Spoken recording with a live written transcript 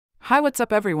Hi, what's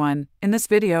up everyone? In this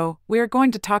video, we are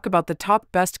going to talk about the top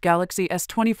best Galaxy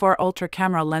S24 Ultra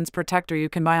camera lens protector you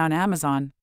can buy on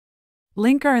Amazon.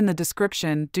 Link are in the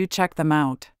description, do check them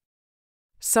out.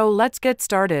 So let's get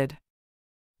started.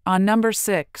 On number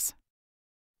 6.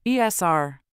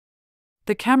 ESR.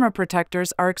 The camera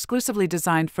protectors are exclusively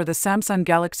designed for the Samsung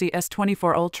Galaxy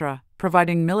S24 Ultra,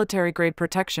 providing military-grade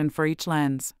protection for each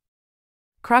lens.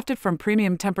 Crafted from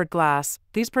premium tempered glass,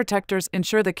 these protectors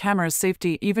ensure the camera's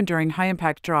safety even during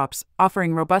high-impact drops,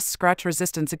 offering robust scratch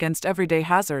resistance against everyday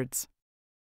hazards.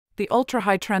 The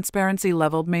ultra-high transparency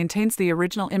level maintains the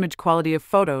original image quality of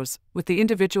photos, with the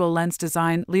individual lens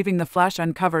design leaving the flash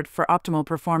uncovered for optimal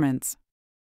performance.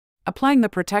 Applying the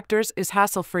protectors is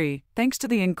hassle-free, thanks to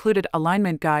the included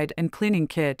alignment guide and cleaning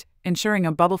kit, ensuring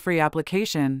a bubble-free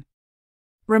application.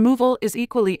 Removal is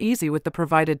equally easy with the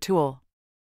provided tool.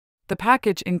 The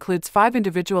package includes 5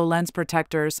 individual lens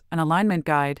protectors, an alignment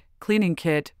guide, cleaning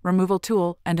kit, removal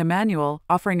tool, and a manual,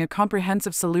 offering a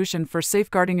comprehensive solution for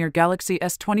safeguarding your Galaxy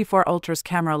S24 Ultra's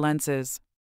camera lenses.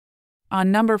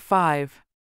 On number 5.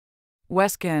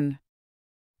 Weskin.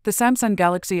 The Samsung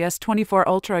Galaxy S24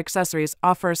 Ultra accessories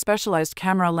offer a specialized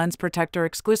camera lens protector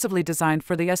exclusively designed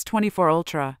for the S24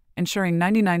 Ultra, ensuring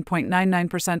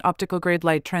 99.99% optical-grade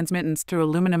light transmittance through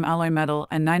aluminum alloy metal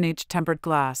and 9H tempered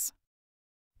glass.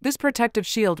 This protective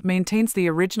shield maintains the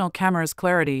original camera's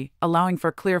clarity, allowing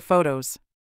for clear photos.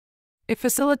 It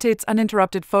facilitates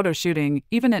uninterrupted photo shooting,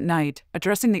 even at night,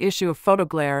 addressing the issue of photo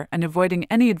glare and avoiding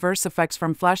any adverse effects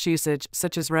from flash usage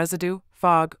such as residue,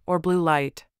 fog, or blue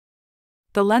light.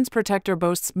 The lens protector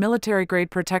boasts military-grade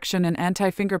protection and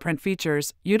anti-fingerprint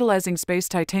features, utilizing space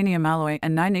titanium alloy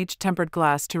and 9H tempered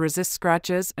glass to resist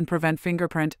scratches and prevent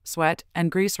fingerprint, sweat, and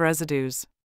grease residues.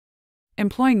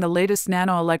 Employing the latest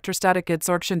nano-electrostatic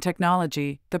adsorption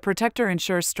technology, the protector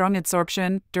ensures strong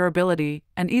adsorption, durability,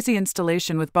 and easy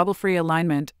installation with bubble-free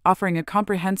alignment, offering a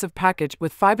comprehensive package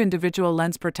with 5 individual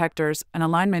lens protectors, an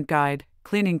alignment guide,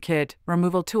 cleaning kit,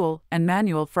 removal tool, and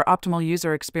manual for optimal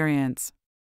user experience.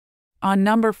 On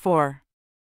number 4.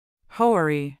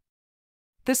 Hoeri.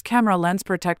 This camera lens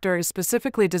protector is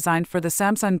specifically designed for the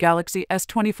Samsung Galaxy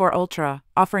S24 Ultra,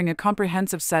 offering a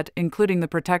comprehensive set including the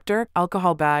protector,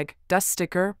 alcohol bag, dust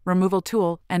sticker, removal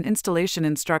tool, and installation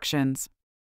instructions.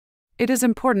 It is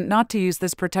important not to use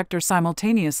this protector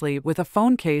simultaneously with a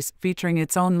phone case featuring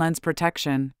its own lens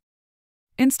protection.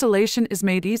 Installation is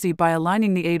made easy by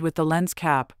aligning the aid with the lens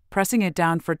cap, pressing it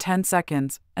down for 10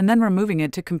 seconds, and then removing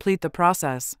it to complete the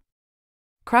process.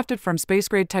 Crafted from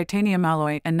space-grade titanium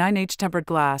alloy and 9H tempered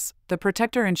glass, the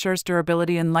protector ensures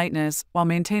durability and lightness while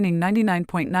maintaining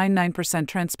 99.99%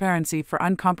 transparency for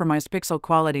uncompromised pixel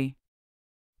quality.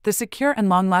 The secure and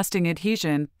long-lasting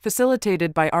adhesion,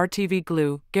 facilitated by RTV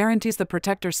glue, guarantees the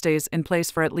protector stays in place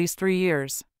for at least 3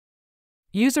 years.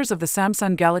 Users of the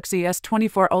Samsung Galaxy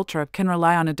S24 Ultra can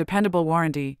rely on a dependable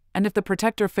warranty, and if the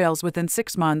protector fails within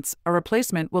 6 months, a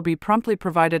replacement will be promptly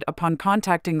provided upon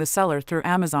contacting the seller through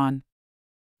Amazon.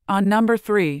 On number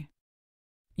 3.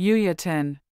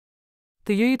 Yuyetin.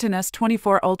 The Yuyetin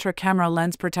S24 Ultra camera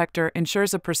lens protector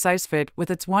ensures a precise fit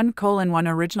with its 1:1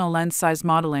 original lens size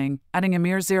modeling, adding a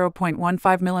mere 0.15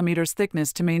 mm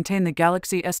thickness to maintain the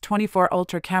Galaxy S24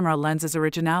 Ultra camera lens's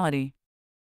originality.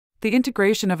 The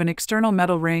integration of an external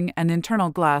metal ring and internal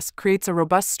glass creates a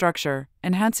robust structure,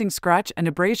 enhancing scratch and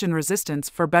abrasion resistance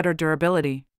for better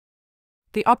durability.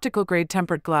 The optical-grade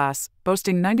tempered glass,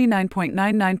 boasting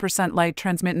 99.99% light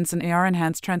transmittance and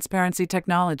AR-enhanced transparency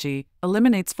technology,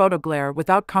 eliminates photo glare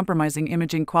without compromising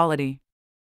imaging quality.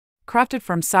 Crafted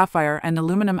from sapphire and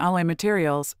aluminum alloy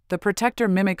materials, the protector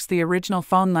mimics the original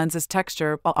phone lens's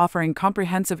texture while offering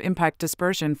comprehensive impact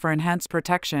dispersion for enhanced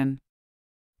protection.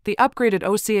 The upgraded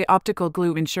OCA optical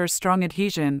glue ensures strong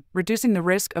adhesion, reducing the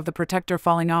risk of the protector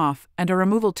falling off, and a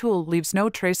removal tool leaves no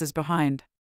traces behind.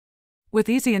 With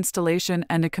easy installation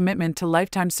and a commitment to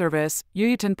lifetime service,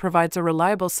 Yuyetin provides a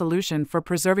reliable solution for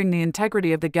preserving the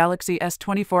integrity of the Galaxy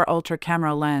S24 Ultra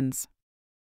camera lens.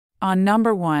 On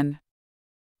number 1.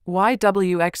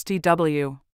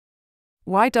 YWXTW.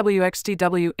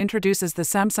 YWXTW introduces the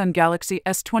Samsung Galaxy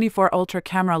S24 Ultra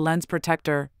camera lens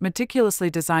protector, meticulously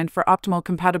designed for optimal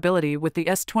compatibility with the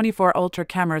S24 Ultra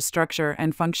camera's structure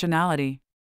and functionality.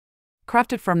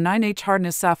 Crafted from 9H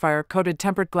hardness sapphire-coated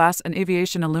tempered glass and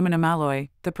aviation aluminum alloy,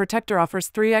 the protector offers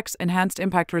 3x enhanced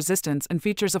impact resistance and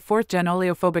features a 4th-gen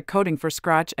oleophobic coating for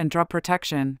scratch and drop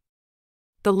protection.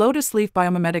 The lotus leaf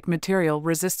biomimetic material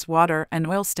resists water and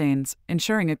oil stains,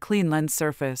 ensuring a clean lens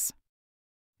surface.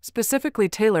 Specifically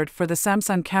tailored for the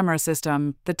Samsung camera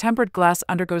system, the tempered glass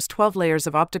undergoes 12 layers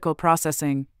of optical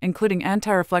processing, including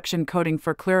anti-reflection coating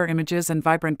for clearer images and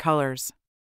vibrant colors.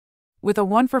 With a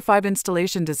 1-for-5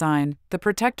 installation design, the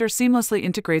protector seamlessly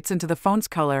integrates into the phone's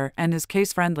color and is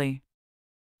case-friendly.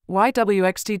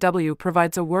 YWXTW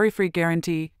provides a worry-free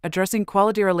guarantee, addressing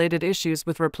quality-related issues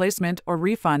with replacement or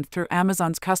refund through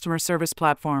Amazon's customer service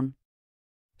platform.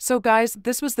 So guys,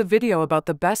 this was the video about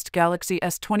the best Galaxy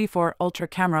S24 Ultra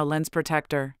camera lens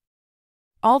protector.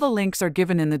 All the links are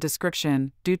given in the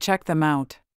description, do check them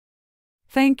out.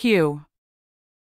 Thank you.